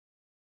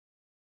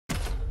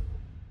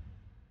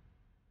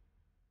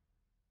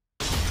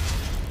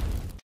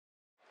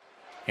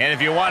And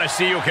if you want to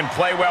see who can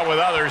play well with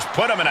others,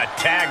 put them in a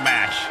tag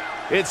match.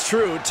 It's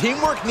true.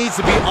 Teamwork needs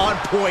to be on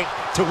point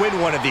to win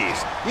one of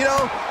these. You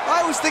know,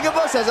 I always think of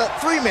us as a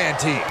three-man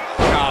team.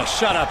 Oh,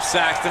 shut up,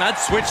 Saxton. I'd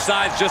switch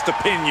sides just to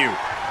pin you.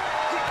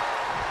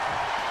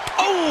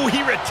 Oh,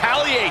 he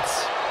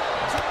retaliates.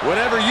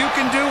 Whatever you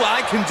can do,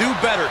 I can do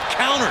better.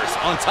 Counters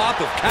on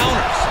top of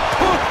counters.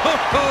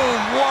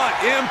 What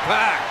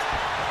impact!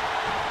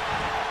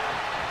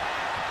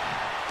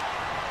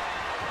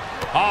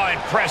 Oh,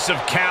 impressive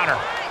counter.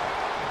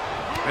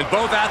 And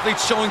both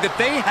athletes showing that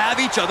they have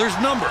each other's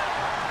number.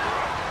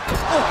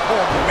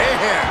 Oh,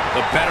 man.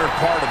 The better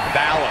part of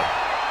valor.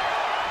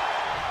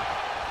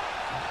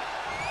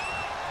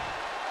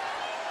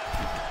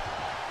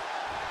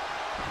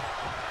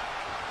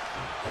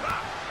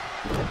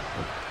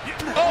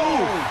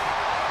 Oh!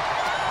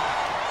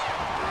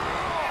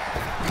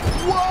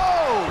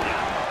 Whoa!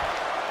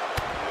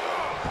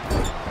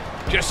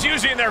 Just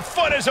using their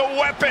foot as a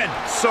weapon.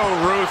 So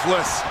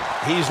ruthless.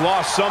 He's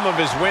lost some of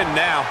his wind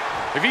now.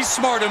 If he's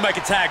smart, he'll make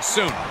a tag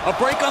soon. A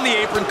break on the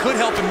apron could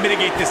help him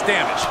mitigate this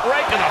damage.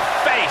 Right to the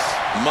face.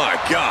 My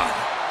God.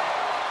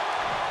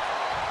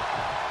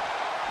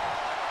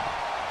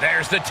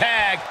 There's the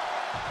tag.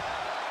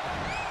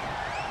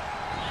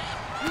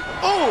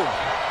 Oh!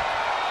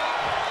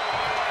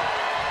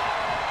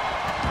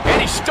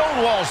 And he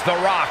stonewalls The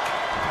Rock.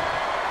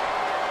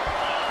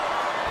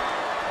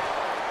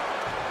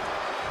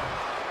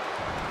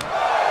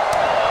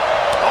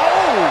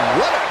 Oh,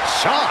 what a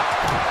chop!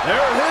 There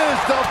it is,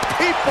 the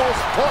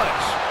People's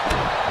Punch.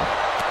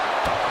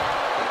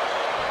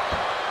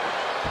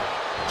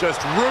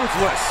 Just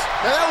ruthless.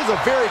 Now, that was a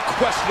very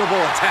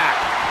questionable attack.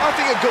 I don't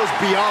think it goes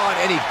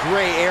beyond any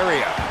gray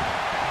area.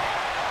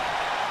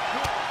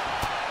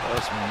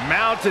 Just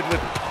mounted with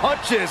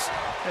punches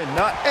and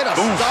a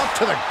stomp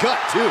to the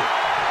gut, too.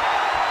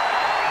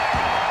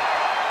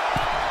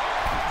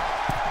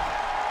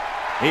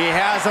 He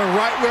has him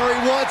right where he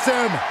wants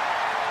him.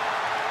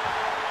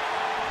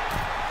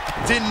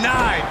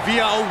 Denied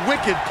via a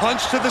wicked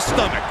punch to the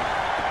stomach.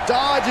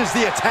 Dodges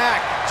the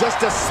attack just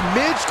a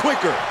smidge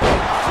quicker.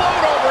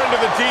 Float over into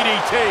the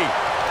DDT.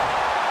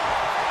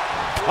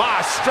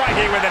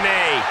 Striking with a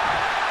knee.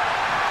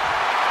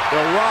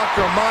 The Rock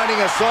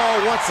reminding us all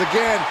once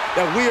again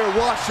that we are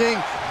watching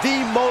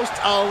the most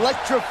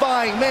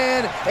electrifying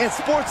man in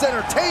sports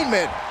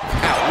entertainment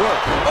at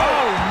work.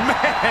 Oh,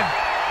 man.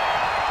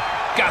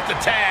 Got the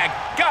tag.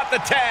 Got the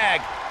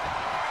tag.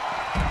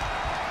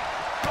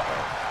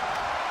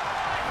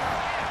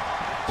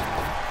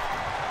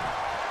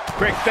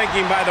 Quick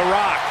thinking by The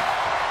Rock.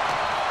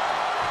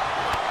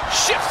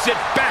 Shifts it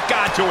back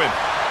onto him.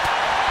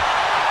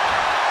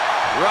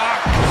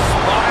 Rock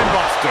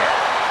spinebuster.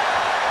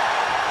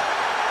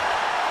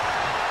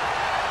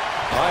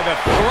 By the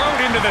throat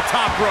into the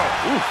top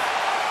rope. Oof.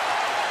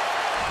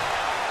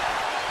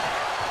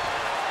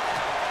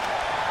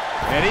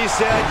 And he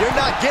said, "You're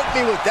not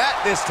getting me with that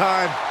this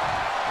time."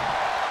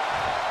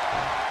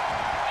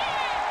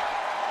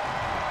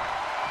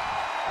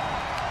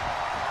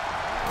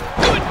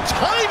 Good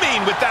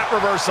timing with that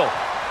reversal.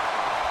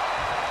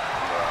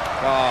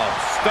 Oh,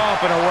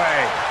 stomping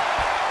away.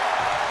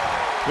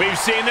 We've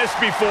seen this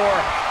before.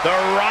 The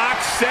Rock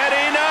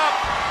setting up.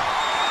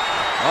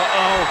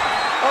 Uh-oh.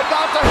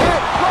 About to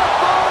hit. Rock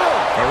bottom.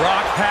 The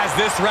Rock has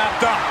this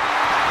wrapped up.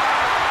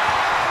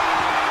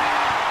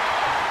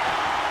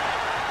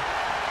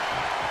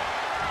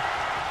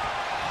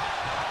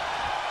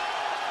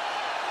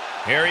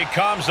 Here he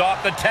comes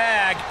off the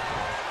tag.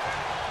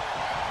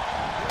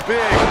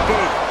 Big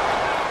boot.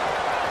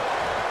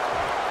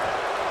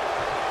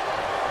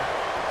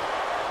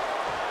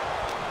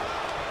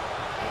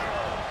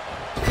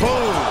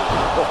 Boom.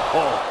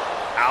 Oh.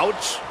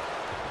 Ouch.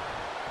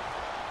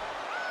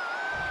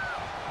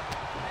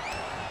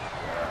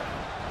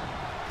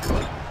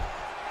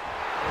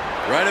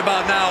 Right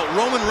about now,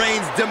 Roman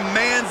Reigns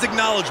demands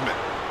acknowledgement.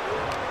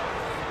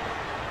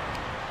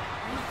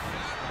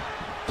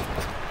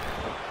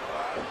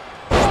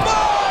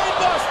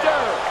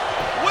 Spinebuster!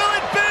 Will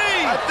it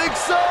be? I think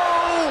so.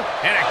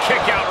 And a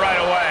kick out right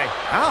away.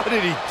 How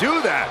did he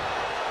do that?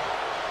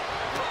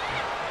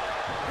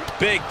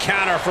 Big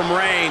counter from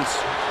Reigns.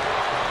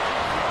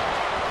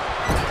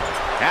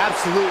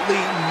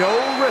 Absolutely no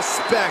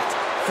respect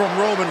from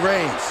Roman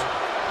Reigns.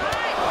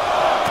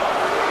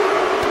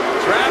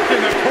 Trapped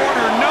in the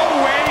corner, no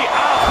way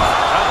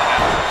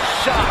out.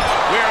 Shot.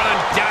 We're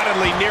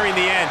undoubtedly nearing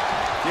the end.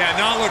 Yeah,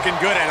 not looking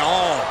good at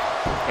all.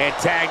 And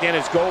tagged in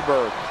as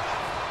Goldberg.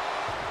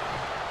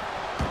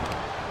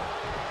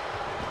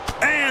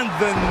 And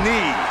the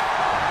knee.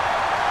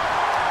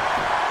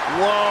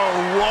 Whoa,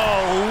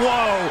 whoa,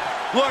 whoa.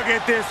 Look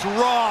at this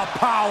raw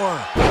power.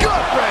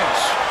 Gut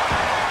wrench.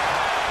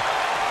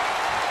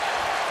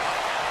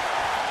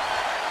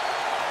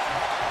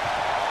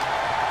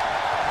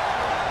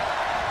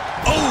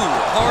 Oh,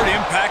 hard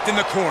impact in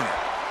the corner.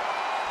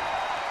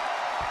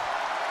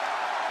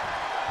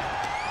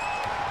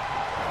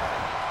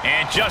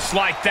 And just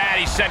like that,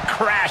 he sent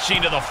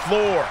crashing to the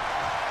floor.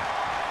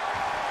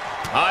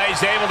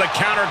 He's able to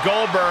counter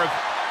Goldberg.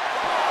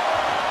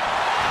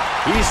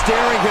 He's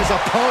staring his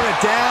opponent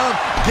down,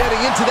 getting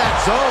into that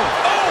zone.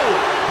 Oh!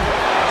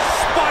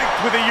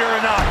 Spiked with a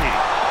Uranagi.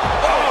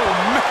 Oh,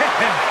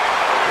 man!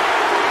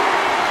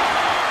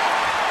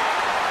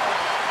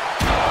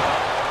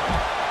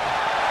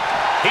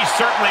 He's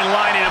certainly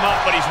lining him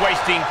up, but he's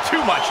wasting too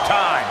much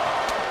time.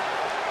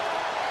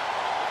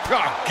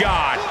 Oh,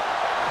 God.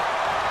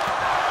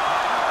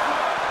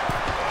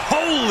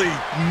 Holy,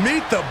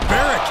 meet the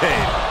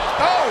barricade.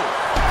 Oh!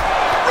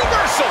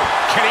 Reversal!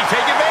 Can he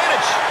take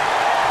advantage?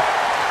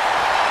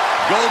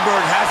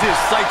 Goldberg has his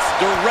sights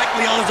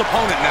directly on his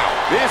opponent now.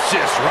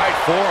 Vicious right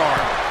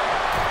forearm.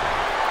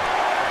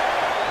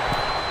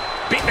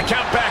 Beat the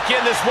count back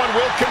in. This one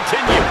will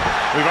continue.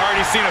 We've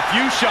already seen a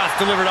few shots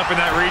delivered up in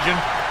that region.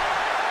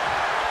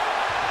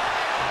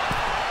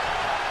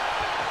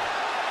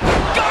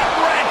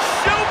 Gut-wrench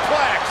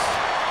suplex.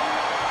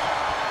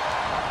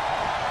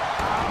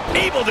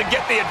 Able to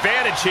get the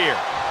advantage here.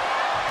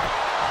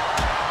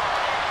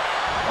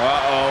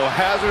 Uh-oh,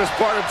 hazardous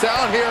part of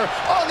town here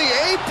on the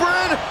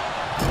apron.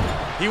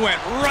 He went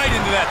right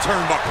into that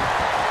turnbuckle.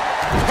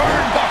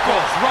 Turnbuckle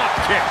drop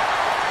kick.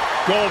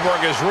 Goldberg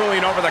is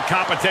ruling over the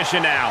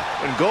competition now.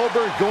 When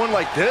Goldberg's going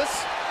like this,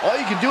 all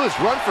you can do is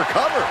run for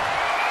cover.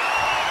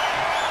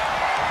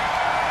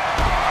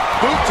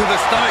 Boot to the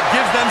stomach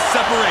gives them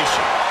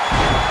separation.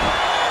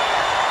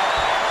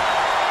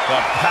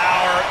 The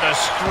power, the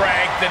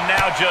strength, and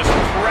now just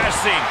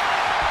pressing.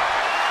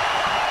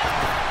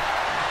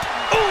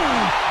 Ooh!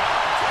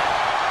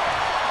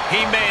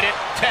 He made it.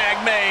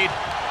 Tag made.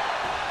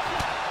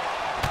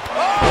 Oh!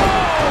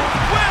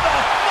 With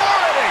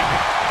authority!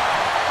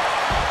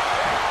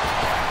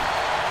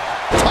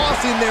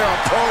 Tossing their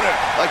opponent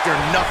like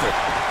they're nothing.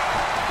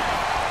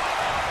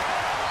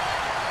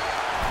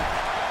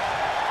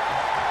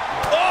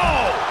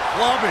 Oh!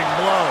 Clubbing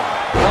blow.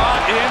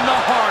 Brought in the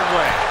hard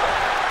way.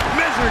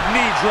 Measured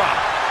knee drop.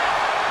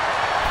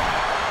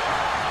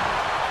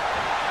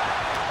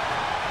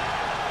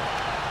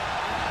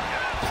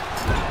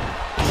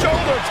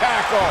 Shoulder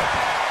tackle.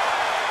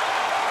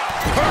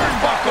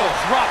 Turnbuckle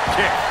drop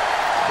kick.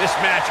 This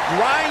match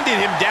grinded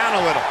him down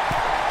a little.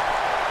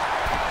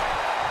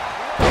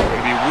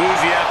 Gonna be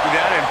woozy after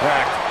that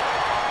impact.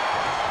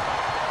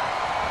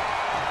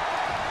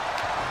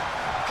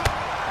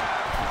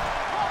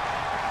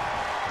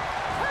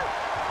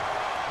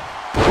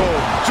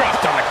 Boom,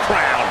 dropped on the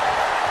crown.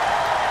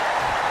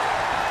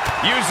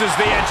 Uses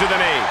the edge of the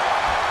knee.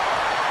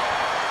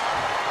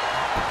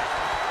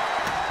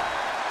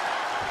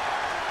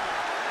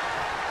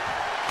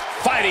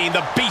 Fighting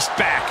the beast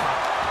back.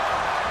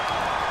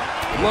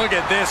 Look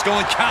at this,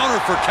 going counter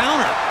for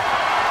counter.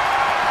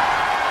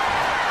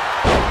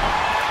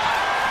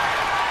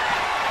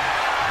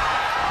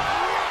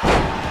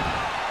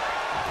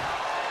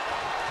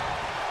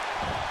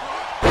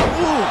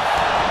 Ooh.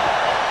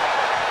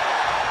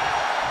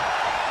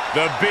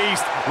 The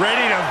Beast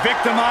ready to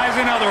victimize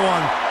another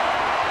one.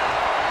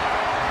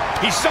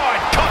 He saw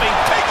it coming,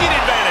 taking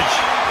advantage.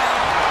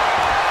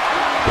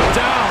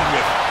 Down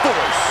with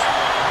force.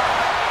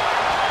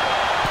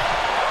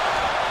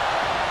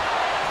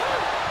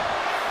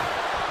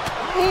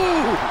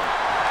 Ooh.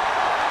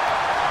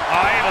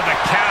 Able to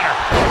counter.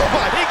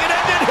 Oh, He can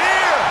end it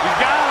here. He's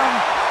got him.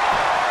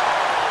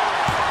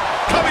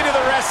 Coming to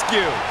the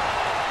rescue.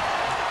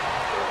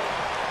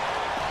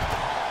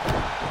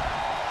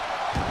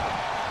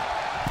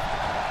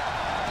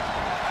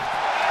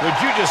 Would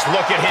you just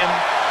look at him?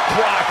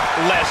 Brock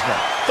Lesnar,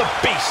 the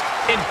Beast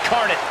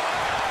incarnate.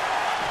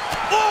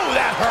 Ooh,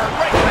 that hurt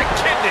right in the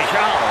kidney.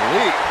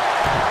 golly.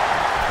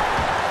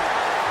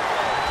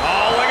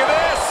 Oh, look at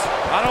this.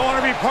 I don't want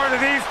to be part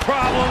of these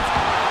problems.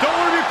 Don't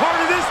want to be part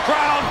of this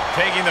crowd.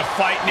 Taking the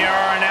fight near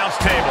our announce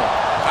table.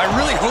 I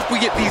really hope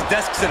we get these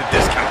desks at a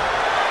discount.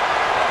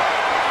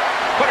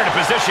 Put it in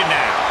position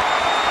now.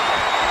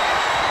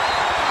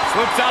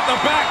 Slips out the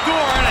back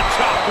door and a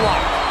chop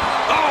block.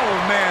 Oh,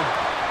 man.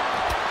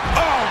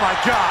 Oh, my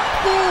God.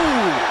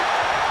 Ooh.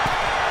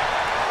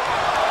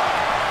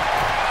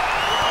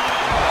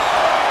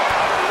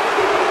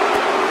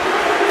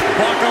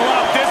 Buckle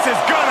up. This is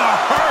gonna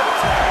hurt.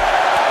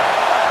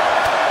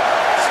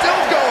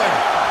 Still going.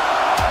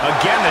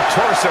 Again, the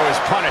torso is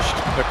punished.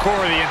 The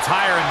core of the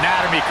entire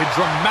anatomy could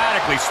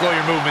dramatically slow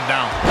your movement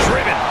down.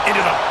 Driven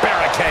into the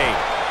barricade.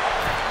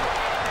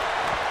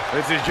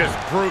 This is just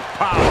brute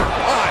power.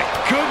 My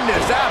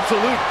goodness,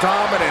 absolute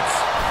dominance.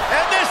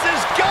 And this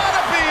is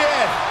gotta be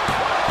it.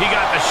 He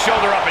got the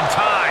shoulder up in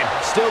time.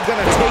 Still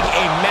gonna take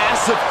a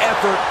massive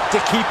effort to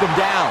keep him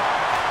down.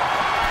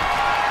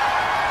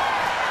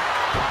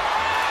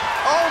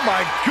 Oh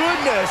my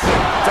goodness.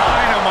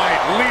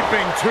 Dynamite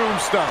leaping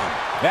tombstone.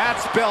 That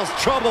spells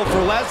trouble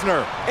for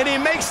Lesnar. And he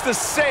makes the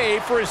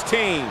save for his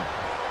team.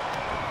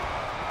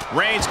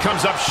 Reigns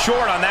comes up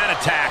short on that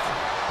attack.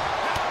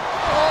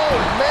 Oh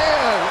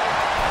man.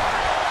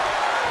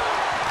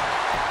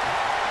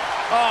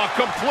 Oh,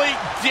 complete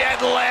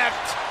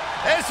deadlift.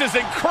 This is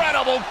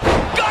incredible.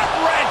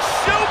 Gut-wrench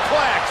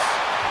suplex.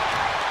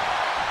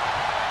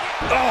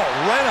 Oh,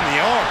 right on the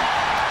arm.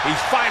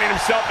 He's finding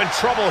himself in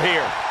trouble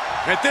here.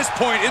 At this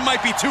point, it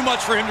might be too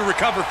much for him to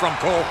recover from,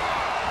 Cole.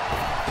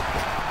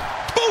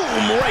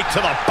 Boom, right to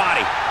the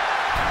body.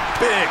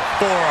 Big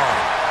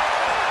forearm.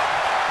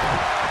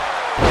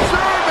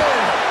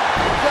 German!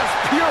 Just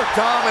pure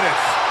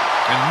dominance.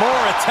 And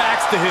more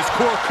attacks to his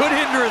core could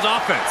hinder his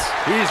offense.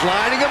 He's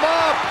lining him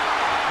up.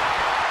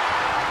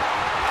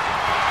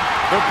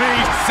 The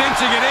Beast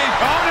cinching an ape.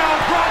 Oh no,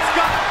 Brock's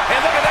got... And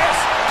look at this.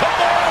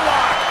 Kimura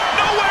lock.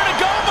 Nowhere to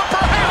go, but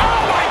perhaps...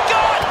 Oh my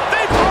God!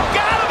 They broke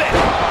out of it!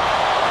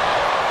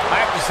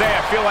 I have to say,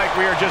 I feel like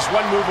we are just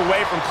one move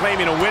away from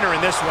claiming a winner in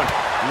this one.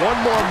 One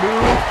more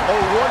move or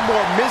one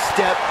more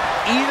misstep,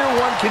 either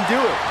one can do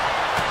it.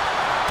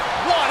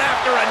 One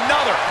after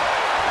another.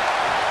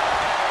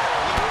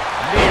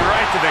 Knee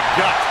right to the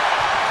gut.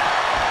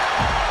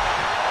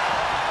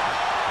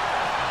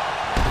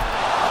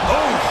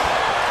 Oh!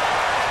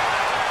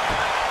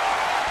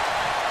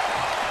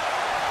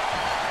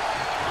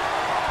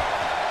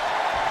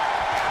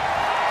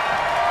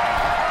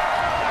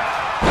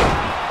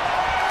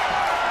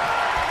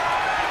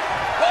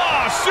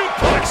 Oh,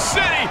 Suplex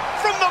City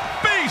from the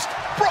Beast,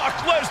 Brock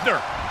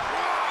Lesnar.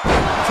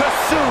 To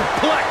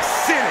Suplex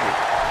City.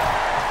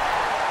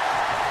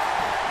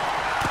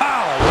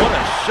 Pow, what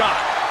a shot.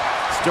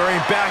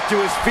 Stirring back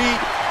to his feet,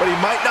 but he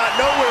might not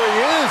know where he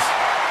is.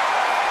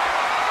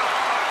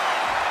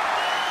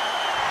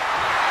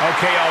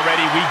 Okay,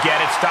 already, we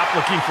get it. Stop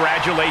looking for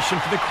adulation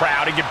from the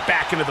crowd and get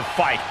back into the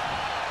fight.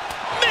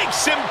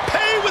 Makes him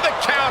pay with a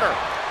counter.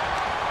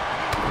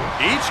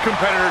 Each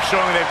competitor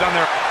showing they've done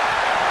their...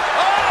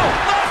 Oh,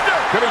 Lesnar!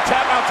 Could be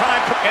tap out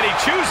time, and he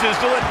chooses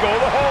to let go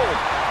of the hold.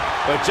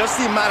 But just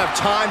the amount of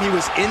time he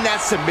was in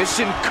that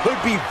submission could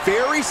be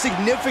very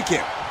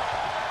significant.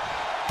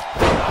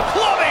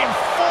 Clubbing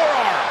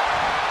forearm.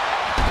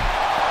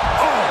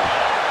 Oh!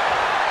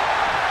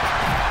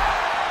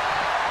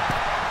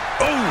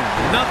 Oh,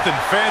 nothing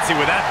fancy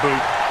with that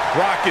boot.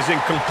 Brock is in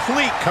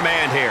complete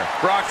command here.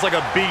 Brock's like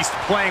a beast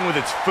playing with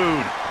its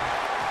food.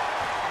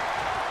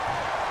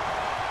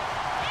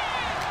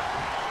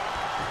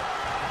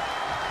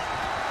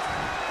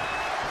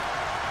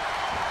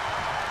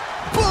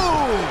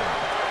 Boom!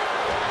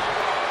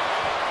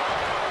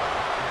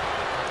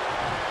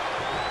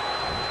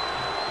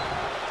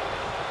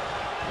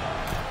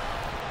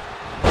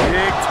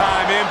 Big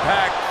time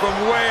impact from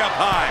way up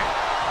high.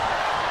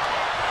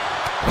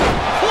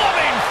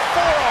 Clubbing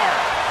forearm.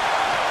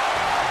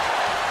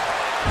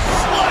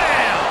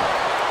 Slam.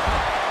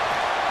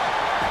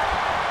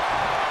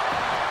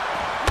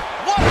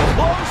 What a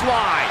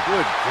clothesline.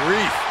 Good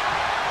grief.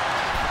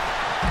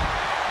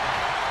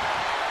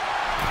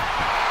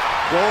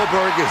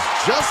 Goldberg is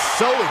just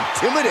so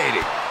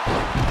intimidating.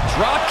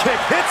 Drop kick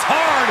hits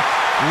hard,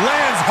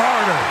 lands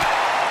harder.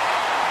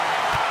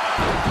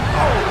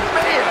 Oh,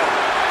 man!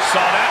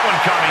 Saw that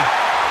one coming.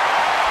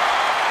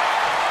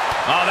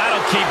 Oh,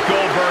 that'll keep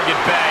Goldberg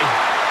at bay.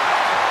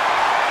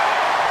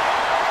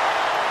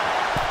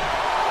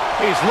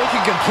 He's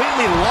looking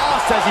completely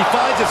lost as he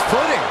finds his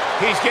footing.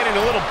 He's getting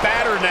a little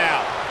battered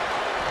now.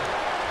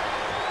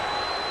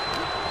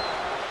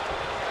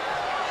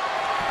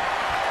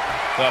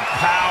 The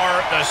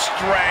power, the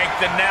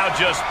strength, and now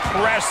just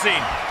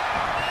pressing.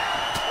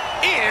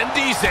 And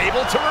he's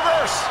able to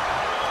reverse.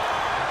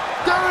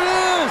 There it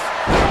is!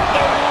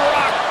 The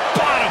rock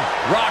bottom.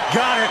 Rock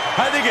got it.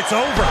 I think it's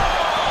over.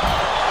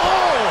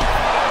 Oh!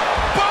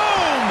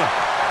 Boom!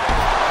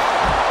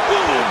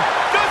 Boom!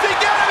 Does he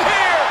get him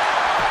here?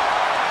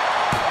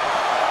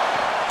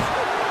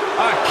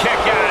 A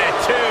kick out at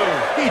two.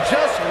 He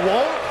just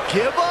won't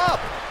give up.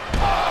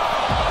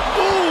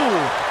 Ooh!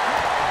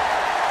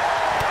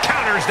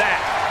 Counters that.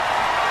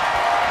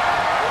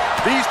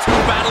 These two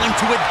battling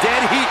to a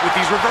dead heat with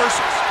these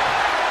reversals.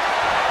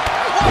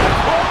 What a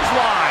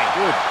clothesline.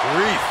 Good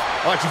grief.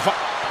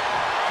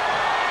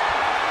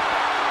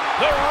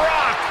 The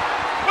Rock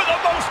with the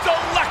most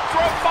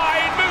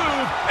electrifying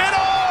move in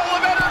all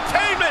of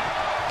entertainment.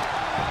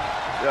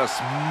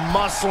 Just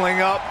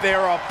muscling up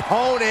their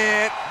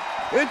opponent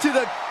into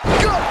the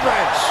gut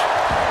wrench.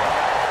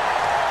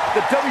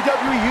 The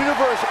WWE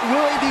Universe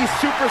willing these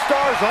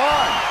superstars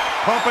on.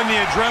 Pumping the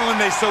adrenaline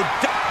they so...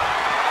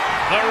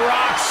 The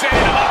Rock setting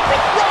him up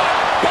for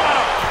rock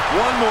bottom.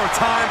 One more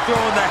time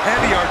throwing the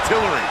heavy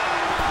artillery.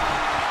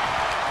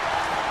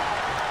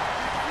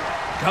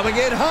 Coming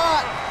in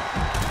hot.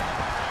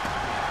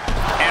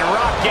 And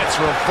Rock gets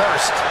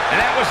reversed.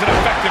 And that was an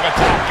effective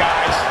attack,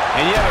 guys.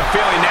 And you have a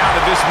feeling now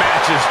that this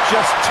match has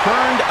just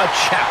turned a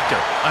chapter.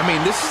 I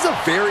mean, this is a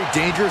very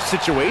dangerous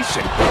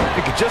situation.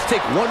 It could just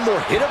take one more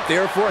hit up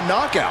there for a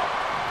knockout.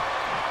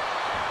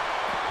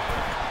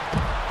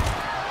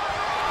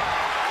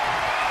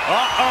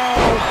 Uh-oh.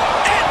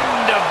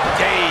 End of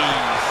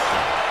days.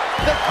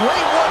 The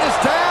Great One is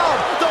down.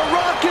 The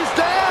Rock is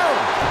down.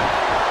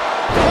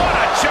 What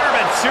a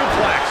German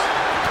suplex.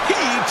 He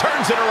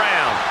turns it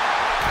around.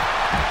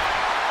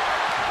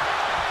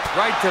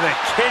 Right to the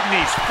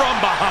kidneys from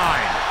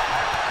behind.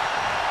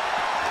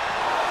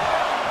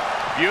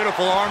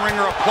 Beautiful arm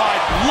wringer applied.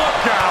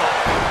 Look out!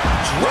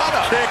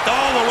 Drop kicked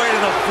all the way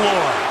to the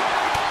floor.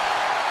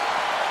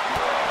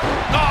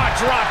 Oh,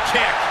 drop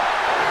kick.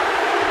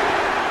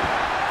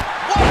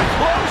 What a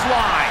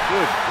clothesline.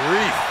 Good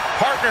grief.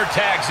 Partner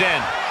tags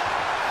in.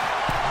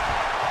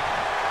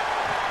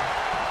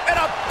 And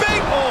a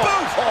big boot.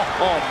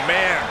 Oh,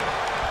 man.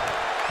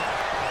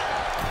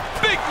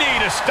 Big knee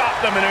to stop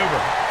the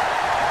maneuver.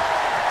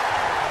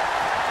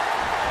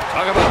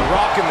 Talk about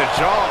rocking the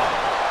jaw.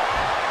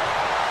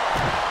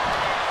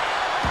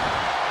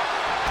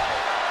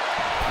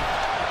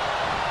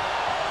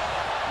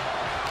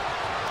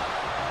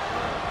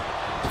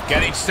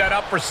 Getting set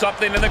up for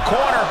something in the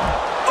corner.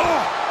 Oh,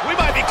 we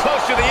might be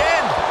close to the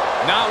end.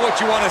 Not what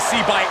you want to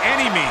see by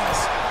any means.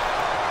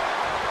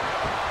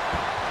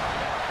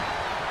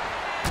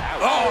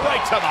 Oh,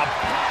 right to the...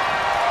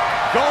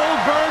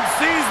 Goldberg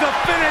sees the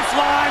finish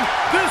line.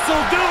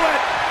 This'll do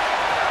it.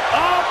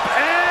 Up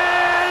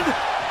and...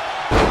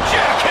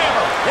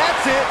 jackhammer.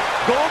 That's it.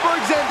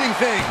 Goldberg's ending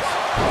things.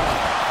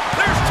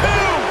 There's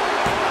two.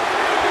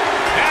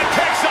 And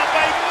picks up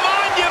a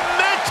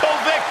monumental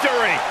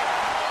victory.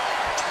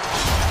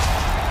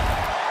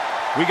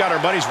 We got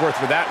our money's worth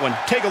for that one.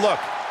 Take a look.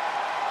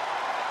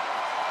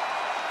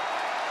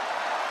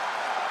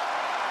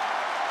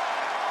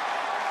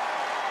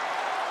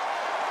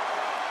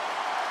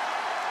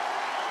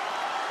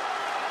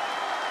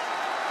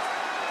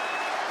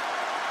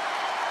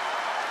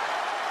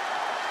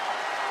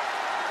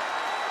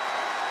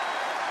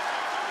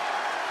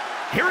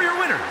 Here are your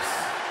winners.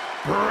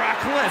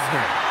 Brock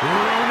Lesnar,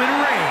 Roman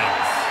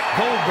Reigns,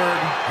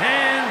 Goldberg,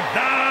 and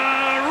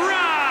The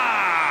Rock.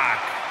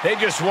 They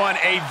just won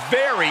a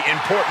very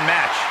important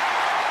match.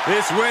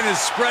 This win is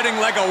spreading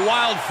like a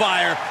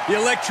wildfire. The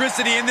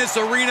electricity in this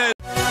arena.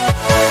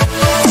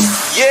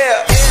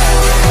 Yeah.